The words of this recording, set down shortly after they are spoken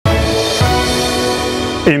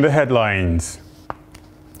In the headlines,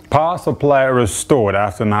 power supply restored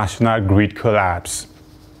after national grid collapse.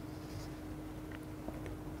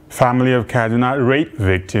 Family of Kaduna rape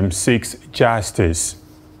victim seeks justice.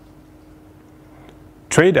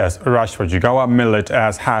 Traders rush for Jigawa millet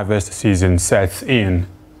as harvest season sets in.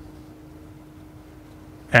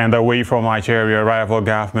 And away from Nigeria, rival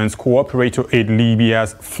governments cooperate to aid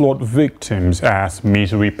Libya's flood victims as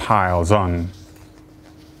misery piles on.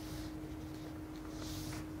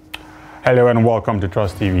 Hello and welcome to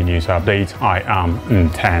Trust TV News Update. I am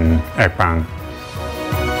Nten Ekpang.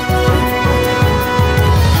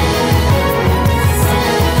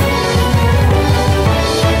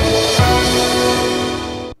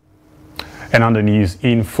 And on the news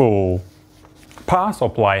in full, power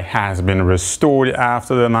supply has been restored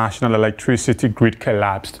after the national electricity grid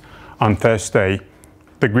collapsed on Thursday.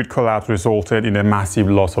 The grid collapse resulted in a massive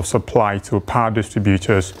loss of supply to power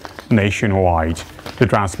distributors nationwide. The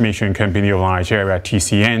Transmission Company of Nigeria,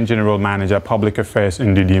 TCN, General Manager Public Affairs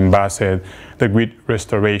Ndidi Mba said the grid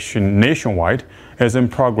restoration nationwide is in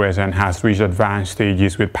progress and has reached advanced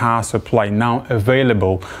stages with power supply now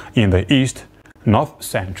available in the east, north,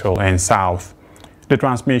 central and south. The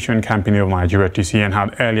Transmission Company of Nigeria, TCN,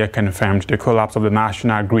 had earlier confirmed the collapse of the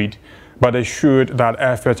national grid, but assured that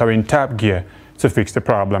efforts are in top gear to fix the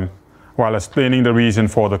problem. While explaining the reason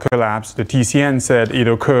for the collapse, the TCN said it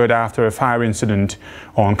occurred after a fire incident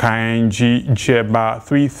on Kainji Jeba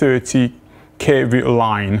 330 kV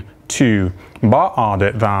line 2. But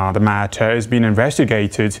added that the matter is being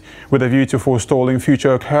investigated with a view to forestalling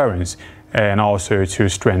future occurrence and also to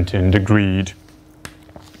strengthen the grid.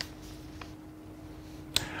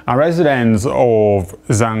 Our residents of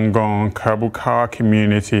Zangon Kabukawa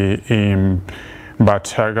community in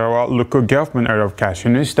Batagawa local government area of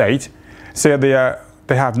Kaduna State say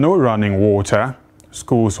they have no running water,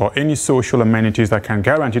 schools or any social amenities that can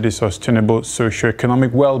guarantee the sustainable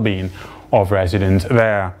socio-economic well-being of residents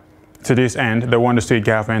there. To this end, they want the state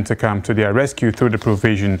government to come to their rescue through the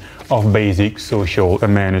provision of basic social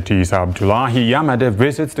amenities. Abdullahi Yamade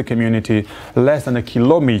visits the community less than a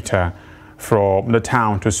kilometer from the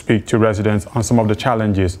town to speak to residents on some of the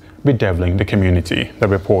challenges bedeviling the community. The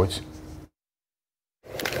report.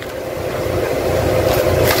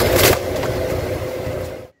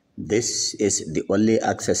 This is the only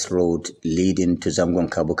access road leading to Zangon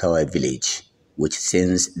Kabukawa village, which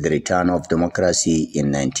since the return of democracy in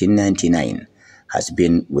 1999 has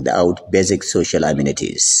been without basic social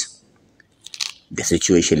amenities. The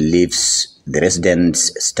situation leaves the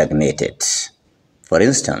residents stagnated. For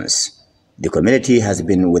instance, the community has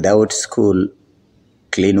been without school,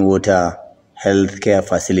 clean water, healthcare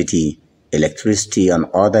facility, electricity and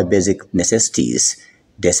other basic necessities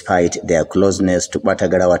despite their closeness to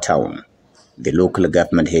Batagarawa town, the local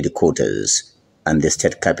government headquarters, and the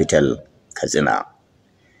state capital, Katsina.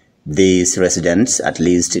 These residents at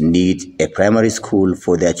least need a primary school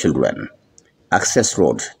for their children, access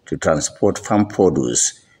road to transport farm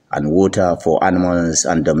produce, and water for animals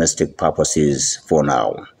and domestic purposes for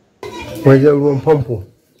now.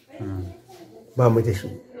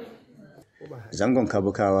 Zangon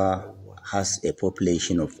Kabukawa has a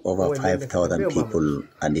population of over 5,000 people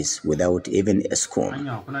and is without even a school.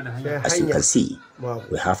 As you can see,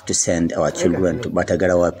 we have to send our children to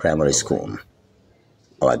Batagarawa Primary School.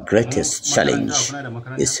 Our greatest challenge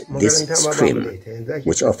is this stream,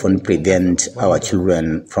 which often prevents our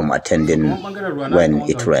children from attending when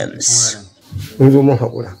it rains.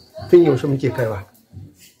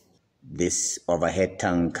 This overhead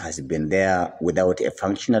tank has been there without a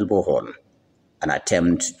functional borehole. An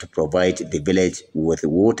attempt to provide the village with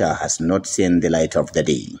water has not seen the light of the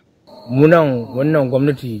day.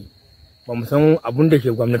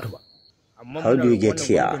 How do we get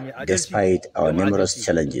here despite our numerous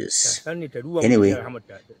challenges? Anyway,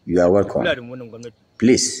 you are welcome.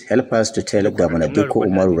 Please help us to tell Governor Diko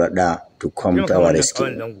Umaru Rada to come to our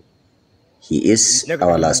rescue. He is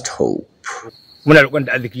our last hope.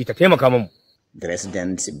 The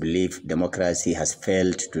residents believe democracy has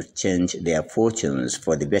failed to change their fortunes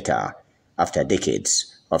for the better after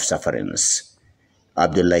decades of sufferings.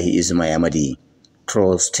 Abdullahi Ismail Ahmadi,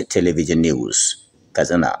 Trust Television News,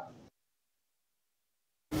 Katsina.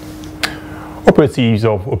 Operatives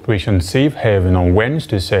of Operation Safe Haven on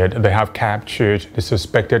Wednesday said they have captured the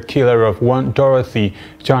suspected killer of one Dorothy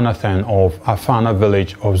Jonathan of Afana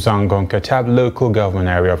village of Zangon Katab local government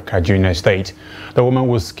area of Kaduna State. The woman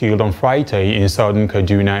was killed on Friday in southern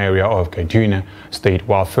Kaduna area of Kaduna State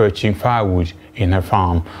while fetching firewood in her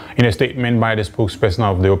farm. In a statement by the spokesperson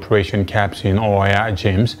of the operation, Captain Oya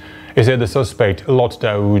James, he said the suspect, Lot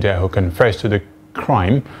Daouda, who confessed to the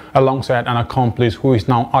crime, alongside an accomplice who is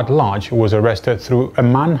now at large, was arrested through a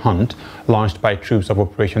manhunt launched by troops of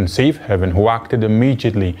Operation Safe Haven, who acted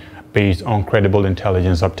immediately based on credible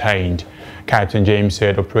intelligence obtained. Captain James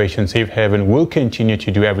said Operation Safe Haven will continue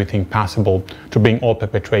to do everything possible to bring all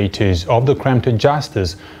perpetrators of the crime to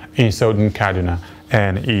justice in southern Kaduna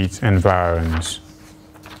and its environs.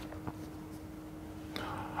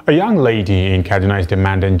 A young lady in Kaduna is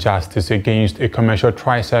demanding justice against a commercial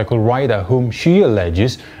tricycle rider whom she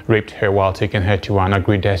alleges raped her while taking her to an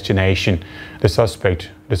agreed destination. The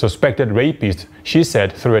suspected rapist, she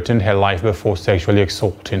said, threatened her life before sexually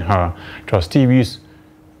assaulting her. Trust TV's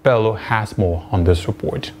Bello has more on this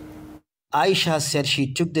report. Aisha said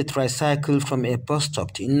she took the tricycle from a bus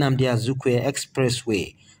stop to Nnamdi Azikiwe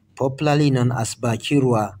Expressway, popularly known as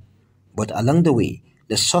Bakirwa, but along the way,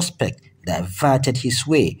 the suspect diverted his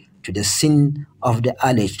way to the scene of the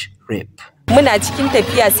alleged rape. I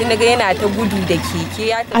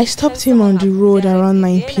stopped him on the road around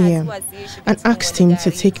 9 p.m. and asked him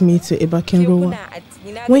to take me to Ibakinrowa.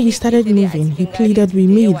 When he started moving, he pleaded with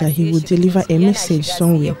me that he would deliver a message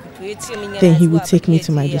somewhere. Then he would take me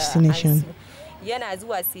to my destination.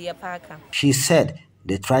 She said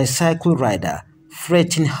the tricycle rider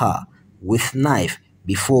threatened her with knife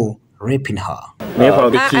before raping her.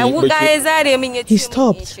 He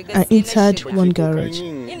stopped and entered one garage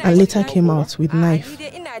and later came out with a knife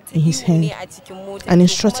in his hand and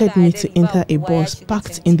instructed me to enter a bus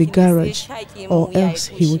parked in the garage or else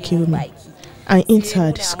he would kill me. I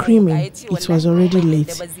entered screaming it was already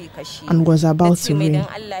late and was about to rain.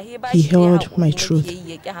 He held my throat.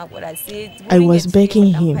 I was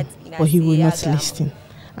begging him, but he would not listen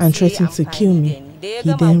and threatened to kill me.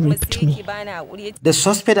 He then raped me. The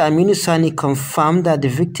suspect Aminu Sani confirmed that the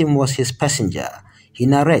victim was his passenger. He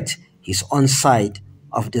narrates his own side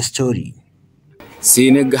of the story.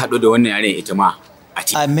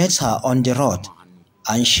 I met her on the road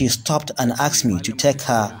and she stopped and asked me to take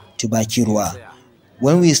her to Bakirwa.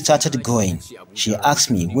 When we started going, she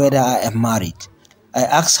asked me whether I am married. I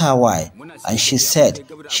asked her why, and she said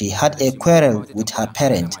she had a quarrel with her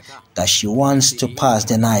parent that she wants to pass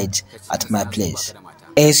the night at my place.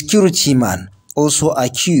 A security man, also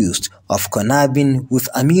accused of conniving with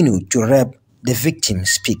Aminu to rape the victim,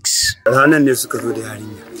 speaks.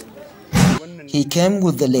 He came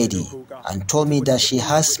with the lady and told me that she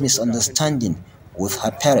has misunderstanding with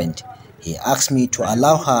her parent. He asked me to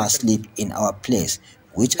allow her sleep in our place,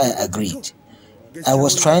 which I agreed. I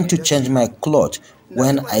was trying to change my clothes.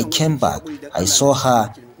 When I came back, I saw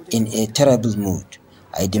her in a terrible mood.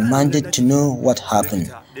 I demanded to know what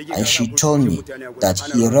happened, and she told me that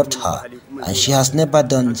he raped her, and she has never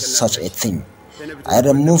done such a thing. I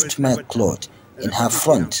removed my clothes in her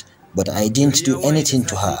front, but I didn't do anything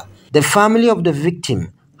to her. The family of the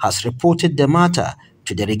victim has reported the matter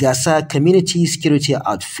to the Rigasa Community Security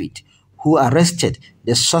Outfit, who arrested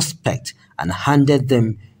the suspect and handed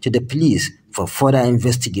them to the police for further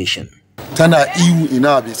investigation. We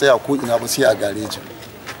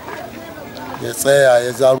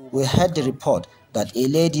heard the report that a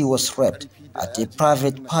lady was raped at a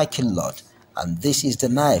private parking lot, and this is the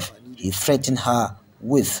knife he threatened her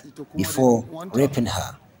with before raping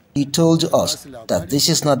her. He told us that this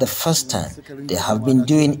is not the first time they have been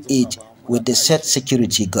doing it with the said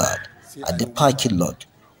security guard at the parking lot.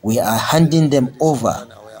 We are handing them over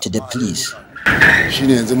to the police.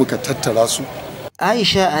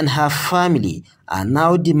 Aisha and her family are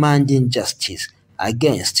now demanding justice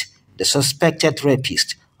against the suspected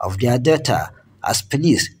rapist of their daughter as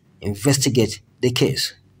police investigate the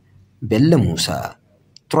case. Bello Musa,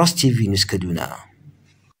 Trust TV News Kaduna.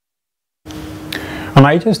 The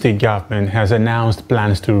Niger State government has announced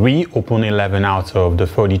plans to reopen 11 out of the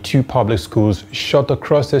 42 public schools shut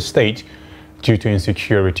across the state due to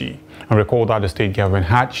insecurity. And recall that the state government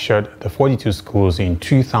had shut the 42 schools in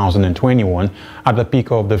 2021 at the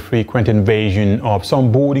peak of the frequent invasion of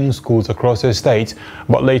some boarding schools across the state,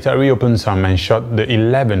 but later reopened some and shut the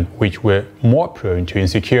 11 which were more prone to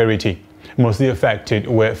insecurity. Mostly affected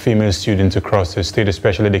were female students across the state,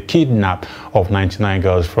 especially the kidnap of 99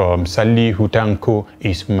 girls from Salihu Tanko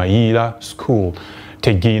Ismaila School,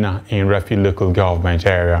 Tegina in Refi local government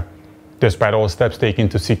area. Despite all steps taken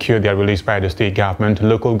to secure their release by the state government,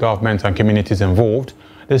 local governments and communities involved,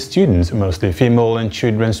 the students, mostly female and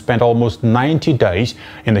children, spent almost 90 days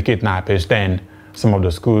in the kidnappers' den. Some of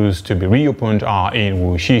the schools to be reopened are in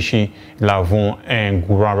Wushishi, Lavon and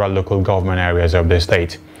Gurara local government areas of the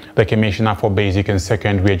state. The Commissioner for Basic and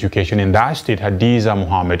Secondary Education in that state, Hadiza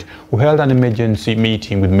Mohammed, who held an emergency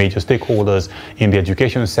meeting with major stakeholders in the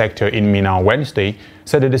education sector in Minna on Wednesday,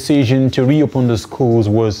 said the decision to reopen the schools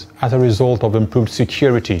was as a result of improved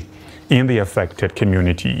security in the affected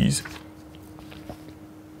communities.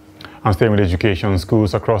 And staying with education,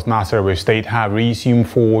 schools across Nasarawa State have resumed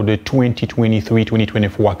for the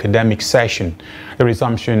 2023-2024 academic session. The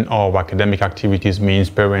resumption of academic activities means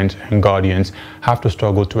parents and guardians have to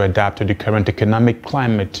struggle to adapt to the current economic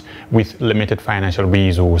climate with limited financial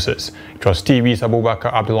resources. Trust TV's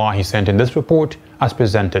Abubakar Abdullahi sent in this report as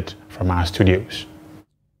presented from our studios.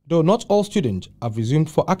 Though not all students have resumed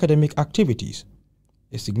for academic activities,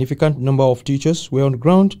 a significant number of teachers were on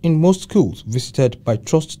ground in most schools visited by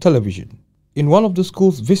Trust Television. In one of the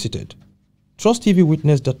schools visited, Trust TV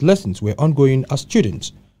witnessed that lessons were ongoing as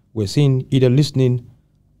students were seen either listening,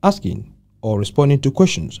 asking, or responding to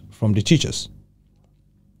questions from the teachers.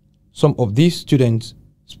 Some of these students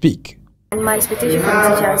speak. And my expectation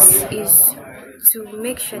from teachers is to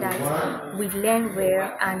make sure that we learn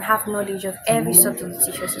well and have knowledge of every subject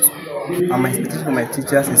the teachers in school. And my expectation from my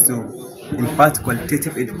teachers is to impart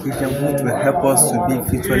qualitative education which will help us to be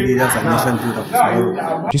future leaders and nation builders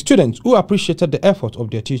tomorrow. The students who appreciated the effort of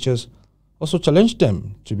their teachers also challenged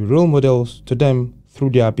them to be role models to them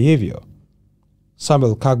through their behavior.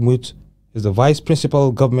 Samuel Kagmut is the Vice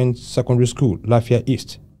Principal Government Secondary School, Lafia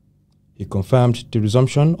East. He confirmed the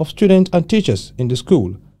resumption of students and teachers in the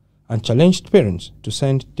school and challenged parents to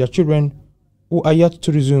send their children who are yet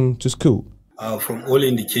to resume to school. From all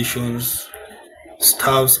indications,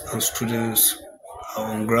 staffs and students are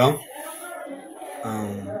on ground.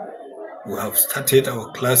 We have started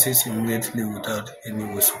our classes immediately without any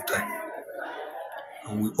waste of time.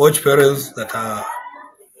 And we urge parents that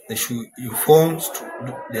they should inform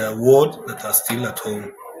their ward that are still at home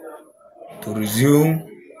to resume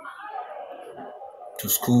to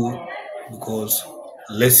school because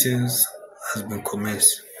lessons has been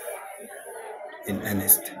commenced in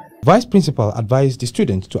earnest. Vice Principal advised the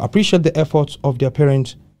students to appreciate the efforts of their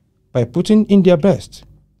parents by putting in their best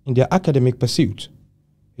in their academic pursuit.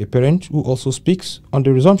 A parent who also speaks on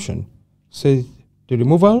the resumption says the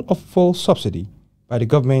removal of full subsidy by the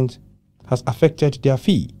government has affected their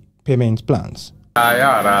fee payment plans.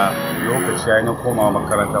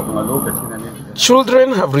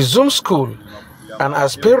 Children have resumed school, and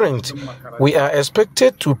as parents, we are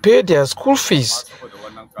expected to pay their school fees.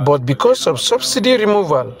 But because of subsidy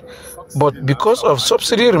removal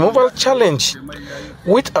challenge,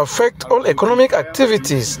 which affect all economic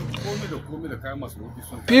activities,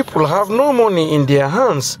 people have no money in their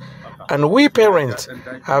hands, and we parents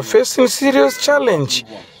are facing serious challenge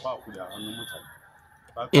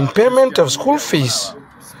in payment of school fees.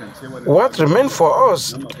 What remains for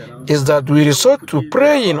us is that we resort to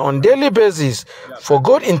praying on daily basis for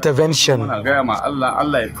God intervention.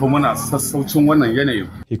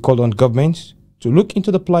 He called on governments to look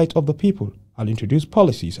into the plight of the people and introduce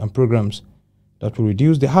policies and programs that will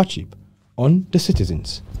reduce the hardship on the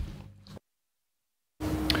citizens.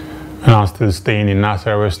 Now still staying in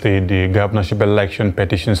Nasarawa State, the Governorship Election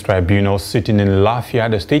Petitions Tribunal sitting in Lafia,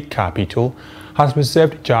 the state capital, has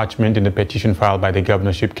reserved judgment in the petition filed by the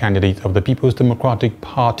governorship candidate of the People's Democratic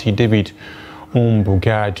Party, David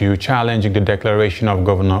Umbugadu, challenging the declaration of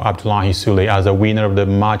Governor Abdullahi Sule as the winner of the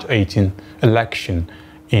March 18 election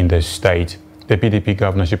in the state. The PDP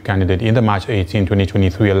governorship candidate in the March 18,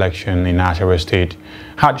 2023 election in Nasarawa State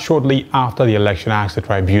had shortly after the election asked the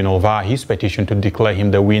tribunal via his petition to declare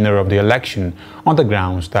him the winner of the election on the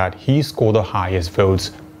grounds that he scored the highest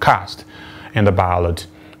votes cast in the ballot.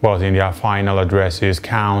 But in their final addresses,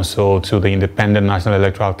 counsel to the Independent National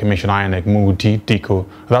Electoral Commission, INEC, Mudi Diko,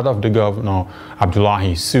 that of the Governor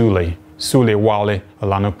Abdullahi Sule Wale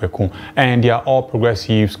Olanokpeku, and their All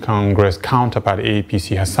Progressives Congress counterpart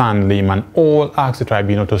APC Hassan Lehman all asked the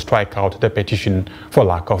tribunal to strike out the petition for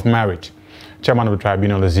lack of merit. Chairman of the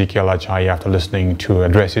tribunal, Ezekiel Ajayi, after listening to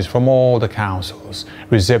addresses from all the councils,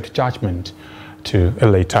 reserved judgment to a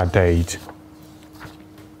later date.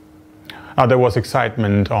 There was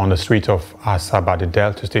excitement on the streets of Asaba, the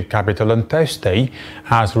Delta State capital, on Thursday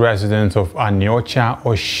as residents of Aniocha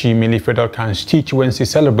Oshimili Federal Constituency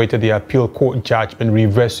celebrated the appeal court judgment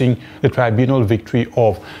reversing the tribunal victory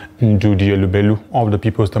of Ndudi Elubelu of the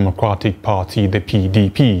People's Democratic Party, the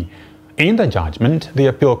PDP. In the judgment, the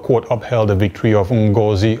appeal court upheld the victory of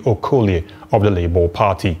Ngozi Okolie of the Labour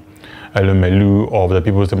Party. Elumelu of the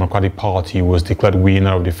People's Democratic Party was declared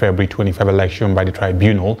winner of the February 25 election by the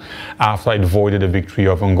tribunal after it voided the victory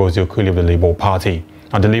of Ngozi Okolie of the Labour Party.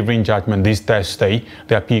 Now, delivering judgment this Thursday,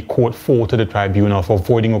 the appeal court faulted the tribunal for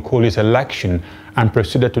voiding Okoli's election and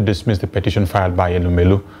proceeded to dismiss the petition filed by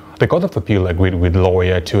Elumelu. The Court of Appeal agreed with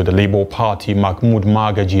lawyer to the Labour Party, Mahmoud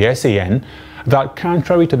Magaji SAN, that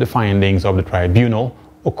contrary to the findings of the tribunal,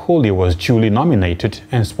 Okoli was duly nominated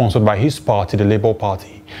and sponsored by his party, the Labour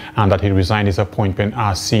Party, and that he resigned his appointment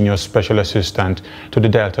as Senior Special Assistant to the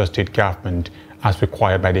Delta State Government as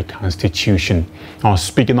required by the Constitution. Now,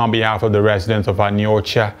 speaking on behalf of the residents of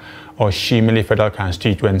Aniocha or Shimili Federal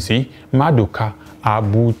Constituency, Maduka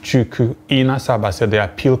Abuchuku Inasaba said the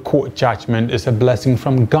appeal court judgment is a blessing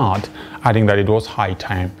from God, adding that it was high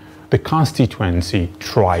time the constituency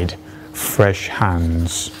tried fresh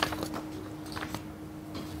hands.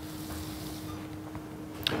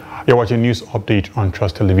 You're watching News Update on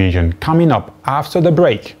Trust Television. Coming up after the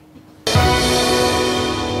break,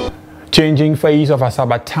 changing face of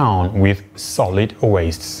Asaba town with solid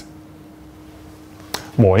wastes.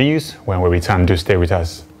 More news when we return. To stay with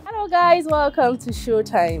us. Hello guys, welcome to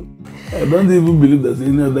Showtime. I don't even believe there's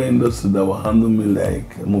any other industry that will handle me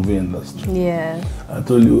like a movie industry. Yeah. I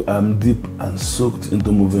told you I'm deep and soaked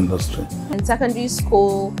into movie industry. In secondary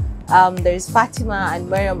school, there's Fatima and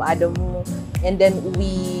Mariam Adamu, and then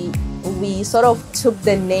we sort of took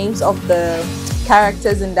the names of the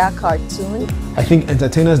characters in that cartoon. I think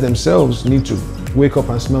entertainers themselves need to wake up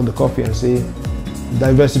and smell the coffee and say,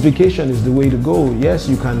 diversification is the way to go. Yes,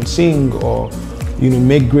 you can sing or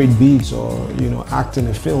make great beats or act in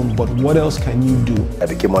a film, but what else can you do? I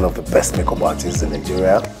became one of the best makeup artists in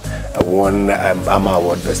Nigeria. I won AMA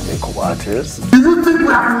Award Best Makeup Artist. Do you think we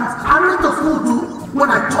are fools? I'm not a fool too. When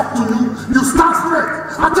I talk to you, you start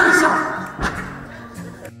straight. Attention!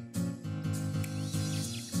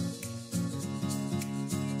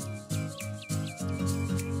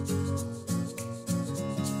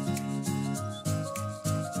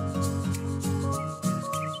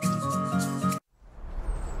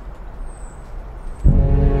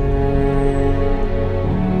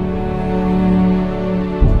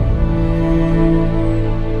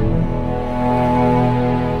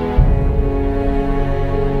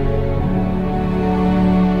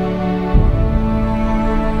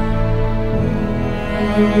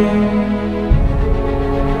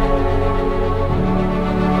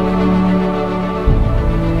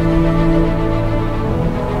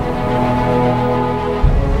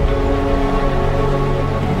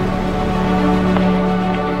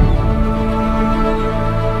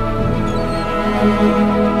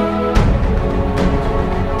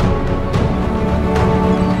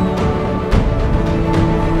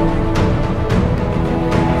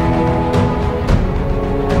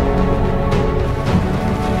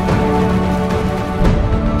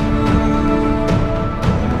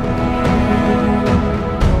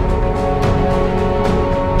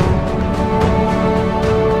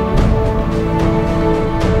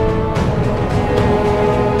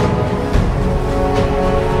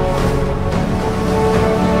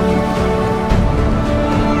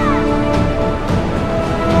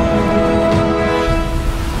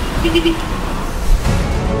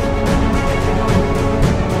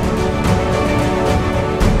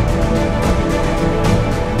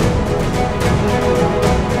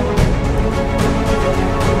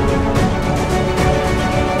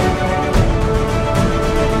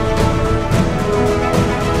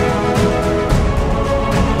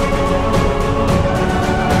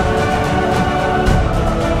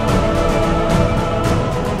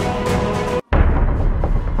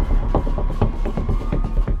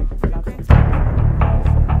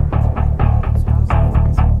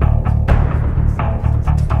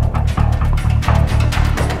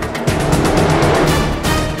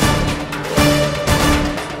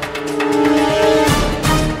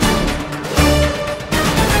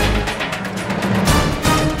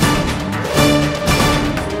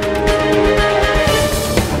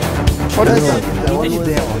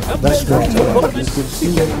 That's great.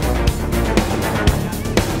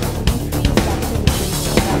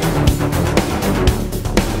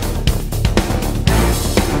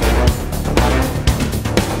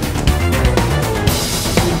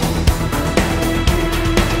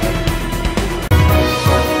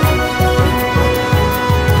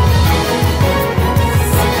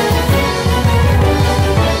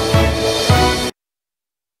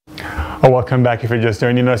 Welcome back. If you're just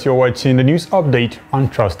joining us, you're watching the news update on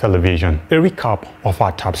Trust Television. A recap of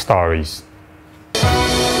our top stories.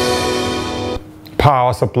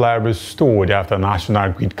 Power supply restored after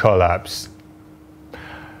national grid collapse.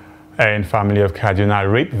 And family of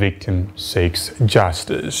Kaduna rape victim seeks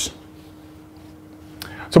justice.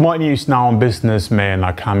 So more news now. Businessmen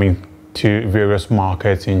are coming to various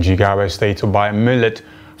markets in Jigawa State to buy millet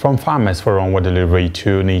from farmers for onward delivery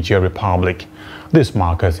to Niger Republic. These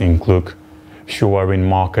markets include Shuarin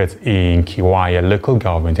Market in Kiwaya local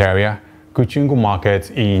government area, Kuchungu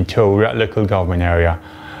Market in Tora local government area,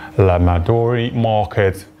 Lamadori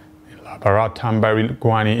Market, Labaratambari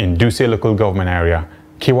Gwani in Duse local government area,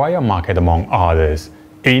 Kiwaya Market among others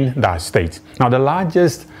in that state. Now the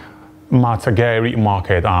largest Matagari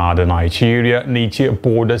market are the Nigeria-Niger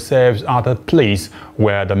border serves as the place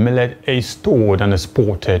where the millet is stored and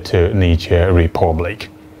exported to Niger Republic.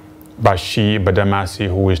 Bashi Badamasi,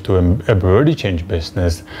 who is doing a birdie change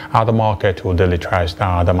business at the market, told Daily Trust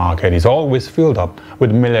that the market is always filled up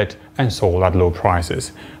with millet and sold at low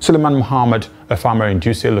prices. Suleiman Muhammad, a farmer in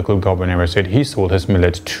Duse local government area, said he sold his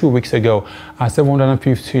millet 2 weeks ago at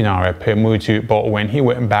 715 naira per mutu, but when he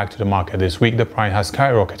went back to the market this week, the price has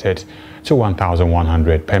skyrocketed to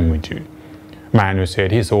 1,100 per mutu. Manu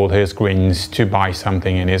said he sold his grains to buy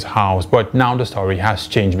something in his house, but now the story has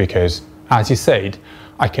changed because, as he said,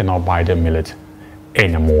 I cannot buy the millet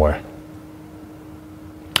anymore.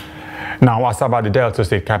 Now, Asaba, the Delta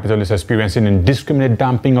State capital, is experiencing indiscriminate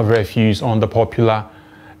dumping of refuse on the popular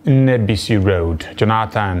Nebisi Road.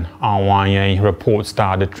 Jonathan Awanye reports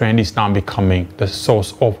that the trend is now becoming the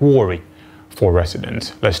source of worry for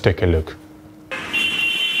residents. Let's take a look.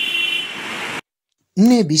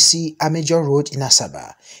 Nebisi, a major road in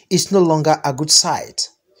Asaba, is no longer a good sight.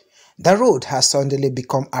 The road has suddenly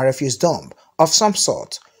become a refuse dump of some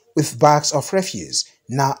sort, with bags of refuse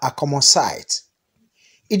now a common sight.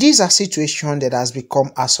 It is a situation that has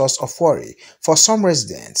become a source of worry for some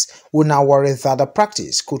residents who now worry that the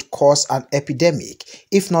practice could cause an epidemic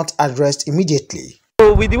if not addressed immediately.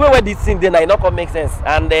 So with the way where this thing then it not make sense,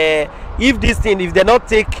 and if they not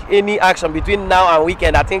take any action between now and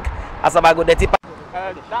weekend, I think Asaba go dirty.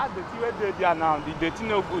 That dirty where they there now, the dirty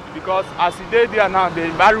no good, because as they there now, the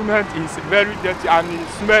environment is very dirty and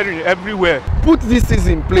it's smelling everywhere. Put these things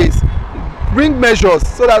in place, bring measures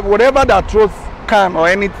so that whatever that throws can or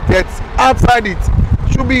any dirt outside it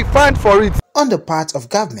should be fined for it. On the part of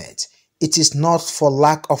government, it is not for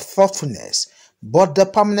lack of thoughtfulness, but the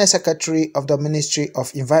permanent secretary of the Ministry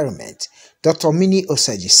of Environment, Dr. Mini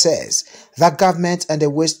Oseji, says that government and the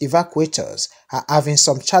waste evacuators are having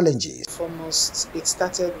some challenges. Foremost, it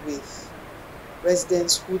started with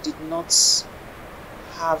residents who did not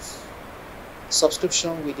have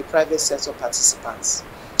subscription with the private sector participants.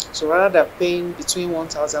 So rather than paying between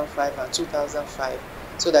 1,005 and 2,005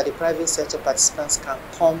 so that the private sector participants can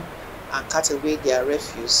come and cut away their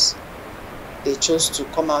refuse, they chose to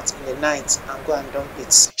come out in the night and go and dump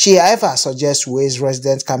it. She, however, suggests ways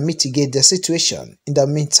residents can mitigate the situation in the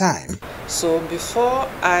meantime. So before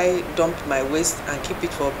I dump my waste and keep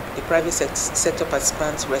it for the private sector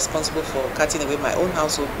participants responsible for cutting away my own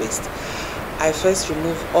household waste, I first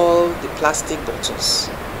remove all the plastic bottles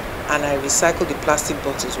and I recycle the plastic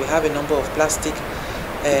bottles. We have a number of plastic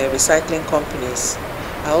recycling companies.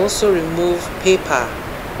 I also remove paper,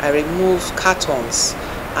 I remove cartons,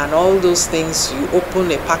 and all those things. You open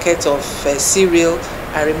a packet of cereal,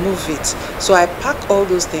 I remove it. So I pack all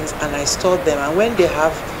those things and I store them, and when they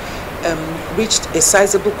have reached a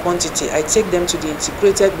sizable quantity, I take them to the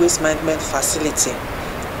integrated waste management facility,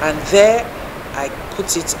 and there I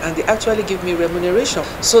put it, and they actually give me remuneration.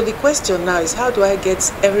 So the question now is, how do I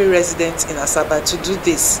get every resident in Asaba to do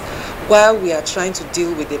this while we are trying to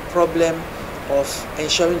deal with the problem of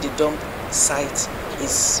ensuring the dump site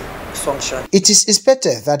is function? It is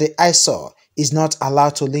expected that the eyesore is not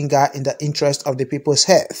allowed to linger in the interest of the people's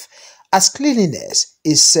health, as cleanliness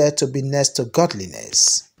is said to be next to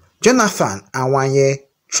godliness. Jonathan Awanye,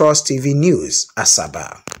 Trust TV News,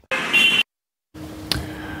 Asaba.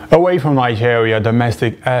 Away from Nigeria,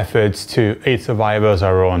 domestic efforts to aid survivors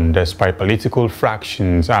are on, despite political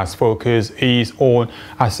fractions, as focus is on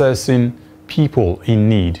assessing people in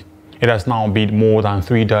need. It has now been more than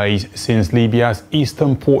 3 days since Libya's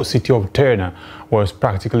eastern port city of Derna was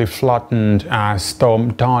practically flattened as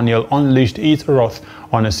Storm Daniel unleashed its wrath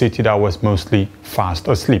on a city that was mostly fast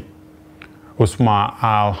asleep. Usman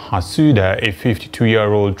Al-Hasuda, a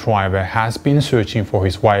 52-year-old driver, has been searching for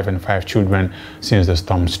his wife and 5 children since the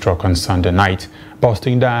storm struck on Sunday night,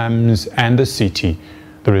 busting dams and the city,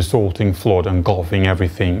 the resulting flood engulfing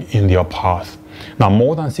everything in their path. Now,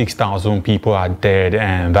 more than 6,000 people are dead,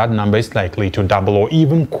 and that number is likely to double or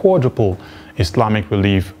even quadruple. Islamic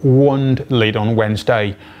Relief warned late on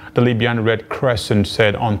Wednesday. The Libyan Red Crescent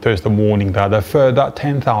said on Thursday morning that a further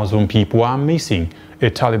 10,000 people are missing, a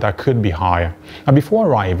tally that could be higher. Now, before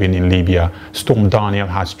arriving in Libya, Storm Daniel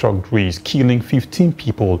had struck Greece, killing 15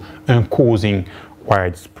 people and causing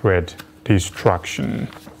widespread destruction.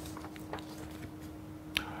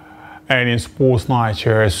 And in sports,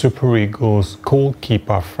 Nigeria Super Eagles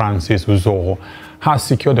goalkeeper Francis Uzoho has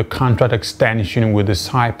secured a contract extension with the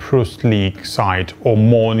Cyprus League side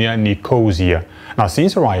Omonia Nicosia. Now,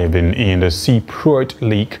 since arriving in the Cypriot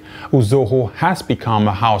League, Uzoho has become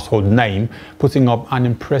a household name, putting up an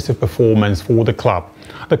impressive performance for the club.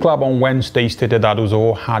 The club on Wednesday stated that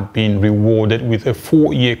Uzoho had been rewarded with a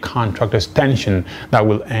 4-year contract extension that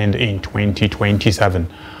will end in 2027.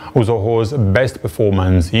 Uzoho's best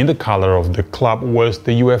performance in the colour of the club was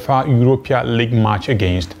the UEFA Europa League match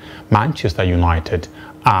against Manchester United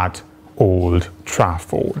at Old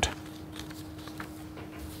Trafford.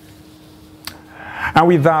 And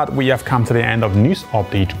with that, we have come to the end of News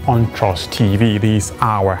Update on Trust TV this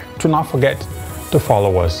hour. Do not forget to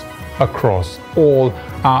follow us across all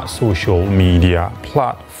our social media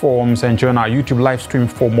platforms and join our YouTube live stream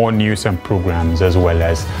for more news and programs as well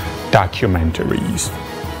as documentaries.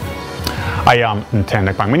 I am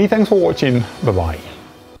Ntendek Bang. Many thanks for watching. Bye-bye.